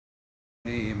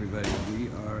Hey everybody, we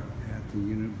are at the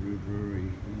Unibroue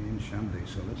Brewery in Chambly,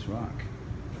 so let's rock.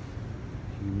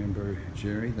 You remember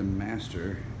Jerry, the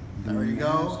master. There you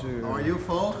go. How are you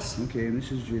folks? Okay, and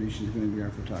this is Judy, she's going to be our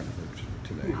photographer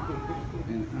today.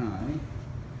 And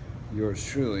I, yours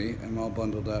truly, am all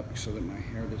bundled up so that my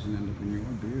hair doesn't end up in your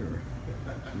beer.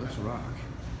 So let's rock.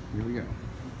 Here we go.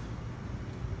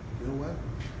 You know what?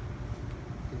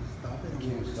 Can you stop it? I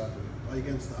can't stop it. Oh, you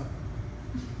can stop?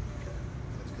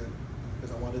 That's good.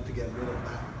 Because I wanted to get rid of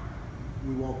that.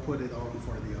 We won't put it on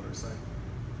for the other side.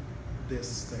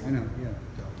 This thing. I know,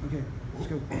 yeah. Okay, let's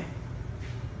go.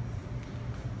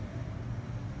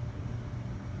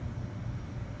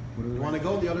 You want to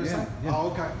go the other side? Yeah. Oh,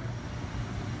 okay.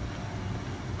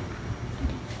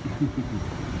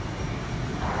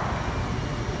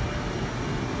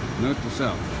 Note to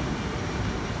self.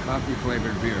 Coffee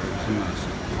flavored beer is a must.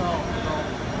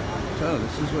 So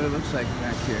this is what it looks like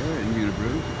back here in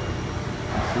Unibroue.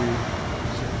 You see,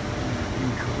 it's an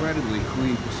incredibly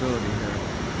clean facility here.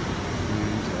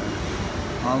 And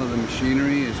all of the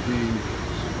machinery is being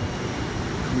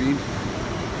cleaned.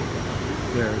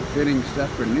 They're fitting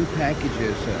stuff for new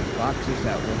packages, boxes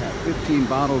that will have 15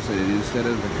 bottles in it instead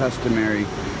of the customary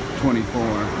 24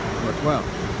 or 12.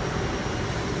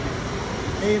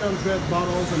 800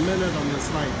 bottles a minute on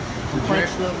this line.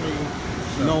 Unfortunately,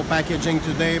 no packaging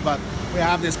today, but we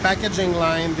have this packaging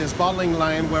line, this bottling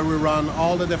line where we run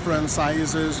all the different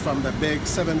sizes from the big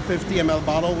 750 ml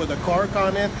bottle with a cork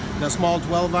on it, the small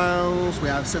 12 ounce, we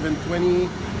have 720,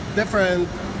 different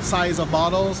size of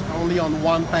bottles, only on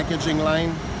one packaging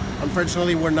line.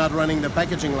 Unfortunately, we're not running the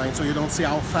packaging line, so you don't see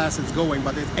how fast it's going,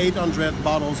 but it's 800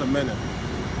 bottles a minute.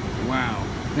 Wow.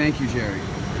 Thank you, Jerry.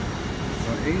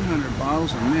 So 800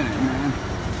 bottles a minute, man.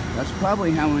 That's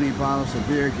probably how many bottles of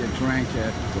beer get drank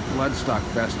at the Bloodstock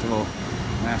Festival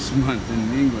last month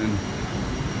in England.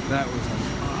 That was an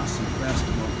awesome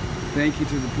festival. Thank you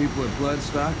to the people at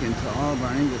Bloodstock and to all of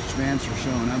our English fans for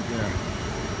showing up there.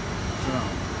 So,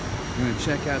 I'm going to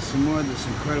check out some more of this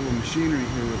incredible machinery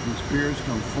here with these beers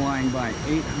come flying by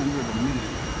 800 a minute.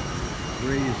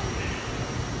 Crazy.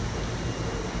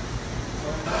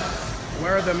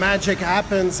 Where the magic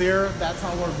happens here, that's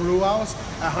our brew house.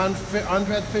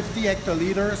 150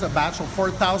 hectoliters, a batch of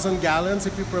 4,000 gallons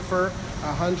if you prefer,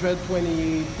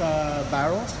 128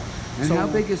 barrels. And so, how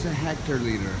big is a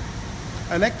hectoliter?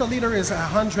 An hectoliter is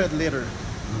 100 liter.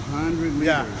 100 liters.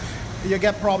 Yeah. You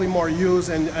get probably more use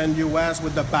in US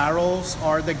with the barrels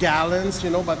or the gallons,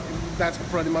 you know, but that's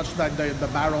pretty much like the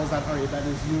barrels that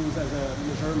is used as a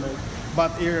measurement.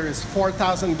 But here is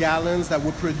 4,000 gallons that we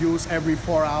produce every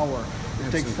 4 hours. It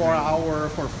takes 4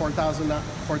 hours for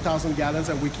 4,000 gallons,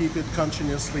 and we keep it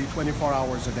continuously 24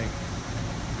 hours a day.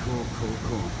 Cool, cool,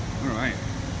 cool. All right.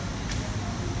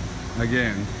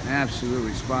 Again,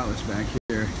 absolutely spotless back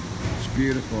here. It's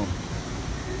beautiful.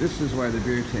 This is why the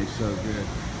beer tastes so good.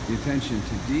 The attention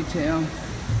to detail.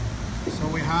 So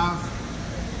we have...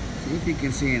 See if you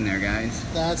can see in there, guys.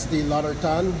 That's the lauter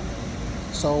tun.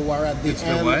 So we're at the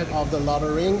end of the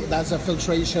lautering. That's a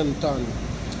filtration tun.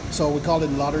 So we call it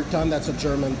lauter tun. That's a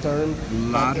German term.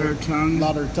 Lauter tun?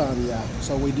 Lauter tun, yeah.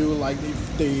 So we do like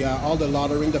all the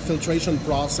lautering, the filtration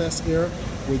process here.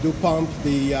 We do pump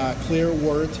the clear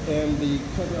wort and the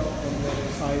kernel on the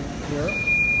other side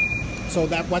here. So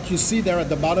that what you see there at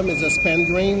the bottom is a spent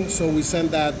grain. So we send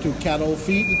that to cattle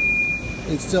feed.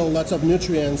 It's still lots of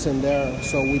nutrients in there,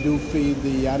 so we do feed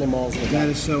the animals with that. That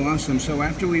is so awesome. So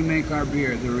after we make our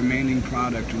beer, the remaining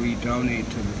product we donate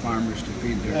to the farmers to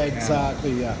feed their cattle.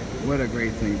 Exactly, yeah. What a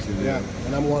great thing to do. Yeah,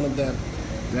 and I'm one of them.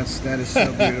 That is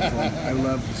so beautiful. I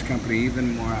love this company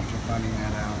even more after finding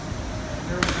that out.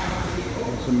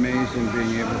 It's amazing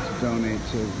being able to donate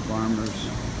to the farmers.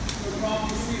 You'll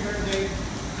probably see her, Dave,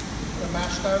 the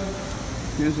mash tun.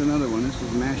 Here's another one. This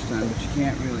is mash tun, but you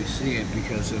can't really see it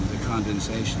because of the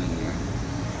condensation in there.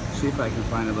 See if I can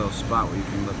find a little spot where you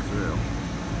can look through.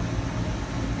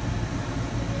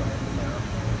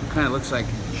 It kind of looks like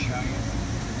a giant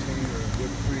container of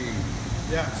whipped cream.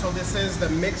 Yeah, so this is the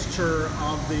mixture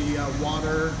of the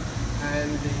water and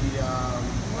the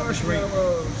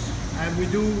marshmallows. And we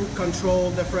do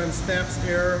control different steps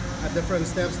here, at different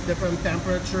steps, different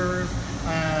temperatures,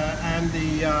 and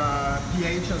the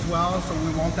pH as well. So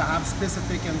we want to have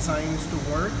specific enzymes to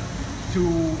work.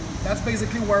 That's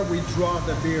basically where we draw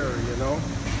the beer, you know.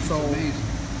 So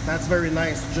that's very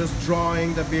nice, just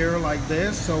drawing the beer like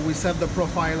this. So we set the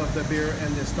profile of the beer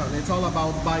in this tun. It's all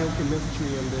about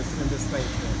biochemistry in this thing.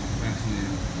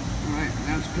 Fascinating. All right,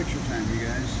 now it's picture time, you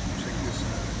guys. Check this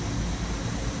out.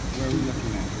 Where are we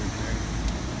looking at here, Jerry?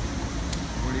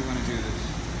 Where do you want to do this?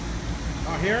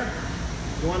 Oh, here?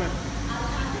 You want to?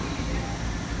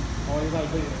 She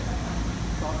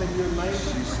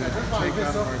said to take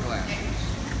off our glasses.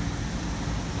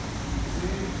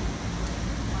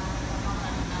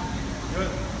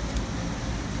 Good.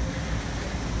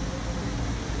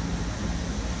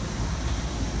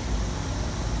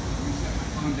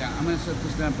 Calm down. I'm going to set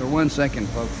this down for 1 second,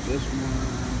 folks. Just 1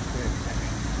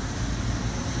 second.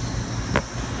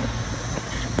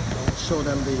 I'll show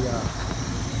them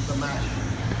the match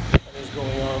that is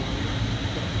going on.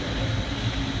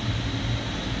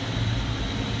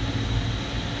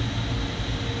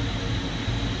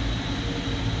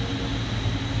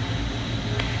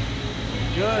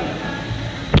 Good.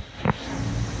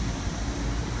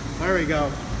 There we go.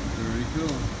 Very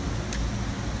cool.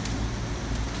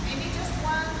 Maybe just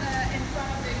one in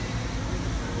front of the...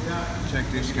 Yeah. Check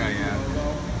this guy out.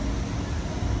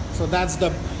 So that's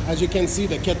the, as you can see,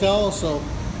 the kettle. So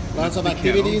lots of the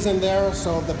activities in there.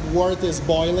 So the wort is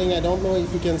boiling. I don't know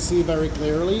if you can see very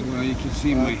clearly. Well, you can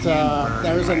see my hand burn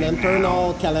There's an right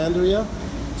internal now. calandria.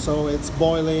 So it's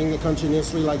boiling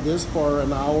continuously like this for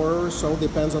an hour or so,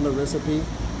 depends on the recipe.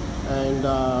 And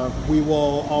we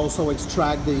will also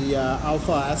extract the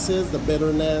alpha acids, the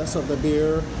bitterness of the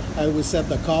beer, and we set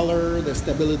the color, the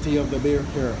stability of the beer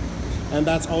here. And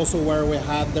that's also where we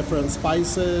had different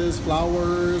spices,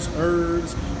 flowers,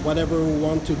 herbs, whatever we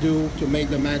want to do to make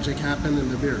the magic happen in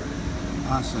the beer.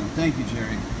 Awesome. Thank you,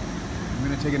 Jerry. I'm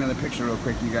going to take another picture real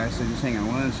quick, you guys, so just hang on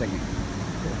 1 second.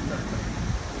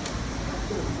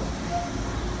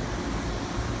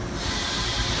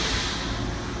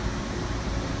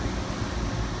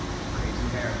 Crazy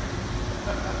hair.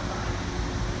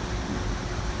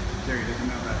 Jerry doesn't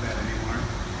know about that anymore.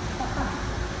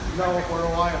 No, for a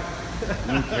while.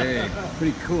 Okay.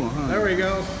 Pretty cool, huh? There we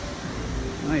go.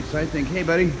 Nice. I think, hey,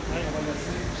 buddy.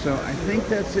 So I think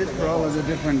that's it for all of the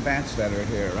different bats that are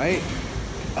here, right?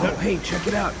 Oh, hey, check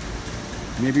it out.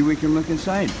 Maybe we can look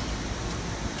inside.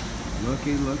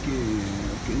 Looky, looky,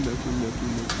 looky, looky, looky,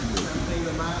 looky, looky. Setting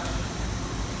the match.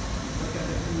 Look at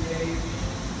the pH.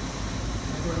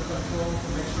 Temperature control to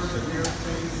make sure the beer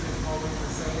phase is always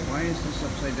the same. Why is this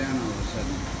upside down all of a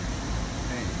sudden?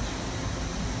 Hey.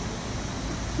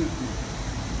 The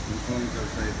phone's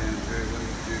upside down, Jerry. What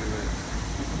did you do to it?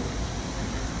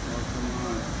 Oh, come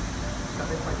on.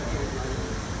 Did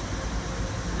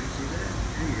you see that?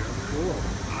 There you go. Cool.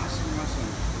 Awesome, awesome.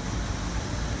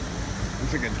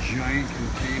 Looks like a giant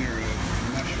container of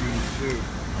mushroom soup.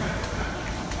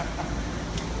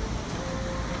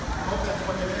 I hope that's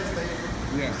what it is, Dave.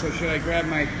 Yeah, so should I grab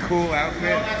my cool outfit? No,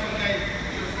 that's okay.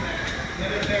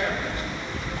 Get it there.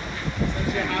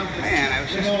 Since you have this Man, I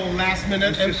was just, little last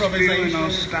minute feeling improvisation. all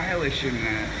stylish in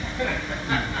that.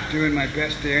 Doing my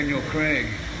best Daniel Craig.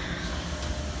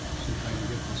 See if I can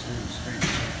get this thing straight.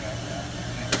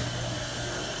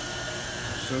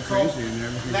 So crazy and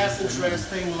everything. Less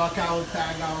interesting, lockout,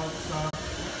 tag out stuff.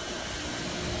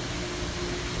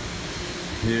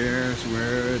 Here's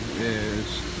where it is.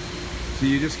 So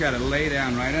you just gotta lay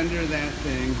down right under that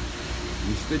thing,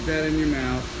 you stick that in your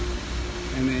mouth,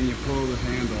 and then you pull the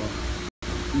handle.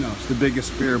 No, it's the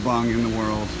biggest beer bong in the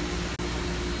world.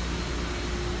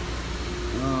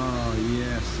 Oh,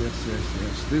 yes, yes, yes,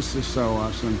 yes. This is so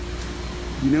awesome.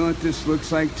 You know what this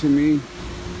looks like to me?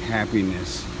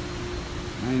 Happiness.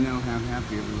 I know how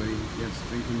happy everybody gets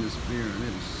drinking this beer.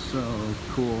 It is so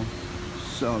cool.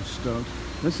 So stoked.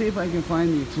 Let's see if I can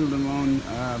find the Two Limon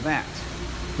vat.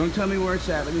 Don't tell me where it's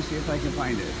at. Let me see if I can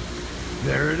find it.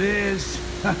 There it is.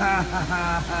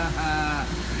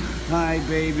 Hi,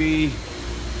 baby.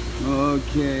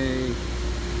 Okay.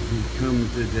 Come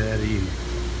to daddy.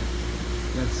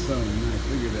 That's so nice.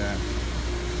 Look at that.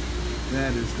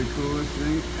 That is the coolest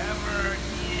thing ever.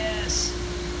 Yes.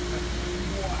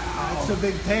 Wow. It's a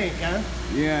big tank, huh?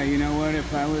 Yeah, you know what?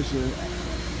 If I was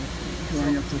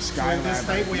going up to So Skylab, in this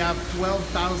tank we have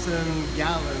 12,000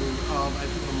 gallons of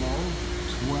ethanol.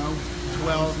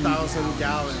 12,000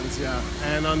 gallons, yeah.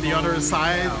 And on the other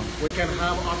side, cow. we can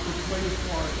have up to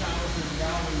 24,000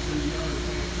 gallons in the other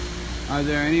tank. Are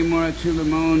there any more Two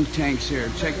Limon tanks here?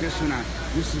 Check this one out.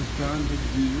 This is Don de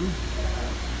Dieu.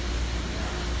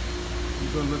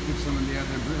 Go look at some of the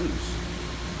other brews.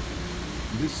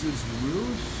 This is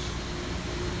Roos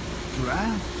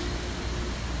Draft.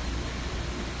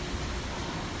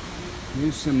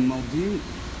 Here's some Maudit.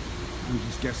 I'm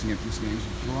just guessing at this name.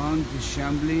 Blonde de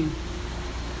Chambly.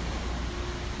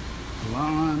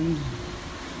 Blonde.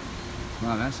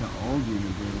 Wow, that's an old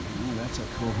Unibroue. Oh, that's a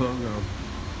cool logo.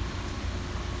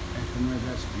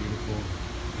 That's beautiful.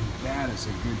 And that is a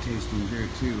good tasting beer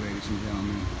too, ladies and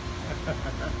gentlemen.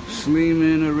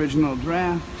 Sleeman Original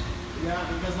Draft.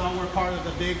 Yeah, because now we're part of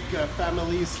the big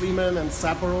family, Sleeman and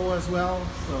Sapporo as well.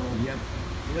 So. Yep.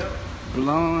 Yep.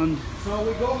 Blonde. So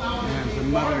we go now And to the the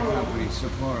mother bar room, company,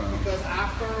 Sapporo. because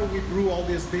after we brew all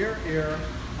this beer here,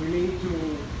 we need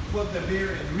to put the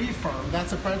beer in refurb.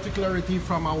 That's a particularity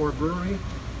from our brewery,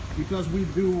 because we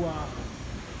do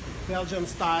Belgian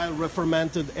style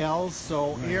re-fermented ales.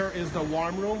 So here is the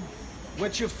warm room,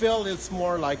 which you feel it's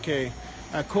more like a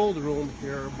cold room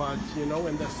here, but you know,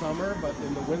 in the summer, but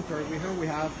in the winter, here we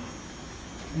have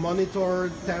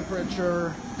monitored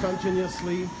temperature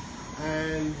continuously,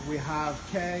 and we have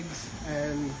kegs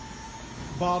and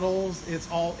bottles. It's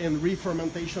all in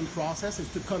re-fermentation process.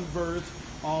 It's to convert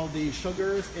all the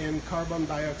sugars in carbon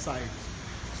dioxide.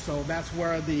 So that's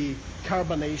where the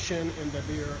carbonation in the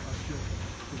beer occurs.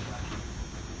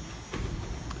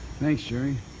 Thanks,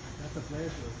 Jerry. That's a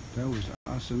pleasure. That was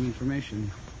awesome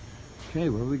information. Okay,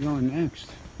 where are we going next?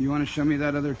 You want to show me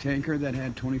that other tanker that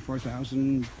had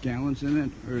 24,000 gallons in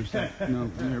it? Or is that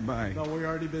nearby? No, we've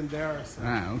already been there. So.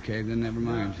 Ah, okay, then never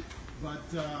mind. But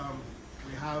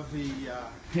we have the...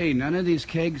 Hey, none of these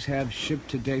kegs have shipped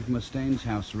to DaveMustaine's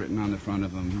house written on the front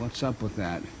of them. What's up with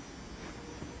that?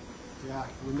 Yeah,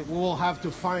 we will have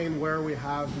to find where we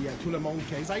have the Tout le Monde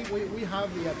kegs. We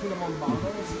have the Tout le Monde bottles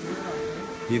here, I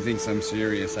think. He thinks I'm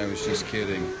serious. I was just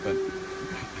kidding, but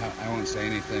I won't say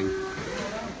anything.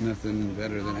 Nothing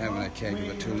better than having a keg of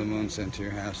a Tout le Monde sent to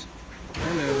your house.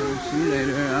 Hello, see you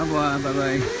later. Au revoir,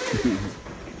 bye-bye.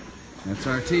 That's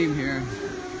our team here.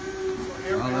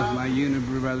 All of my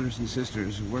Unibroue brothers and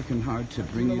sisters working hard to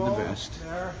bring you the best.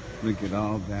 Look at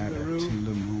all that Tout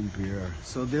le Monde beer.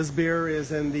 So this beer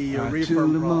is in the Tout le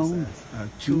refurb monde, process.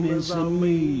 tous mes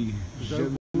amis,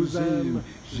 je vous aime,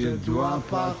 je dois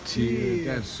partir.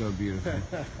 That's so beautiful.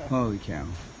 Holy cow.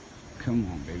 Come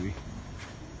on, baby.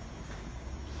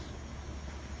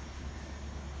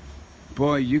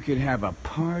 Boy, you could have a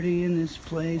party in this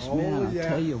place, man. I'll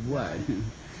tell you what.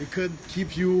 It could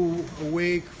keep you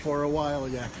awake for a while,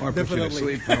 yeah. Or put you to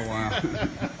sleep for a while.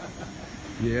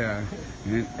 Yeah.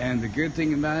 And the good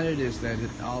thing about it is that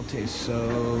it all tastes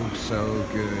so, so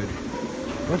good.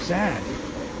 What's that?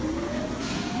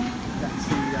 That's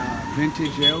the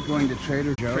Vintage ale going to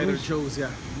Trader Joe's? Trader Joe's,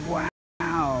 yeah. Wow.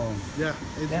 Yeah,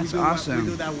 That's awesome.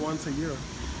 We do that once a year.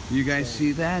 You guys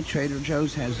see that? Trader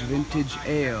Joe's has vintage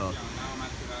ale.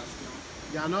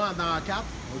 Il y en a dans la carte?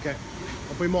 OK.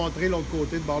 On peut y montrer l'autre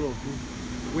côté de bord l'autre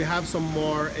bout. We have some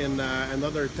more in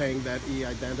another tank that he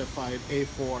identified,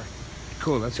 A4.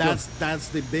 Cool, let's go. That's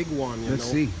the big one, you know. Let's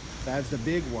see. That's the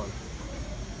big one.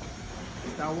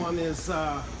 That one is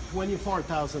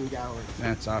 24,000 gallons.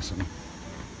 That's awesome.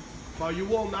 But you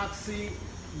will not see,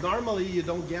 normally you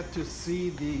don't get to see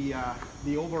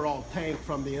the overall tank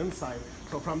from the inside.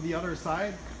 So from the other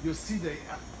side, you see the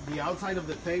outside of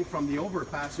the tank from the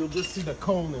overpass. You'll just see the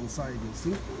cone inside, you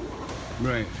see?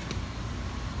 Right.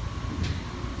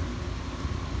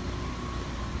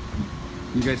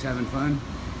 You guys having fun?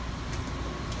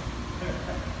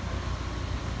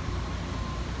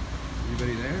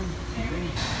 Anybody there? Anybody?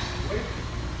 Dave?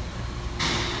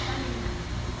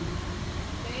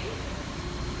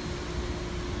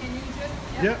 Can you just...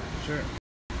 Yeah, Sure. I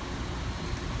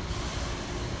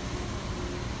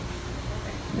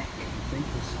think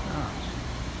we stopped.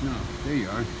 No, there you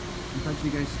are. I thought you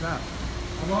guys stopped.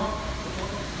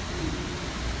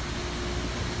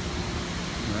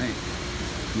 Right.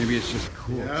 Maybe it's just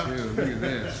cool too. Look at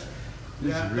this.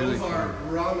 This is really those are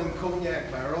cool. rum and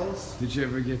cognac barrels. Did you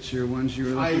ever get your ones you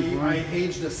were looking for? I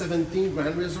aged the 17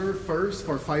 Grand Reserve first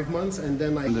for 5 months, and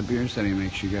then I... The beers that he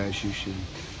makes, you guys, you should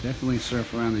definitely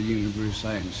surf around the Unibroue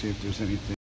site and see if there's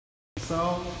anything.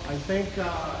 So I think it's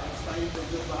time to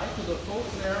goodbye to the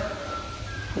folks there.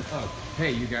 Oh,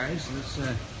 hey, you guys, let's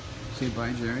say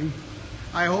bye, Jerry.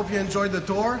 I hope you enjoyed the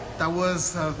tour. That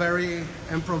was very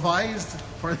improvised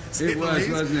for the It was,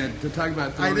 wasn't it? To talk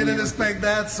about I didn't expect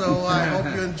that, so I hope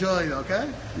you enjoyed, okay?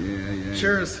 Yeah.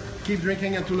 Cheers. Keep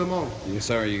drinking at Tout le Monde. Yeah,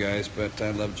 sorry, you guys, but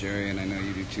I love Jerry, and I know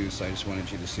you do too, so I just wanted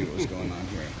you to see what was going on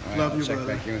here. All right, Love I'll you, check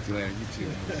brother. back in with you later. You too. See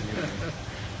you later.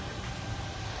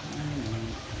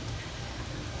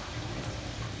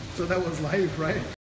 So that was live, right?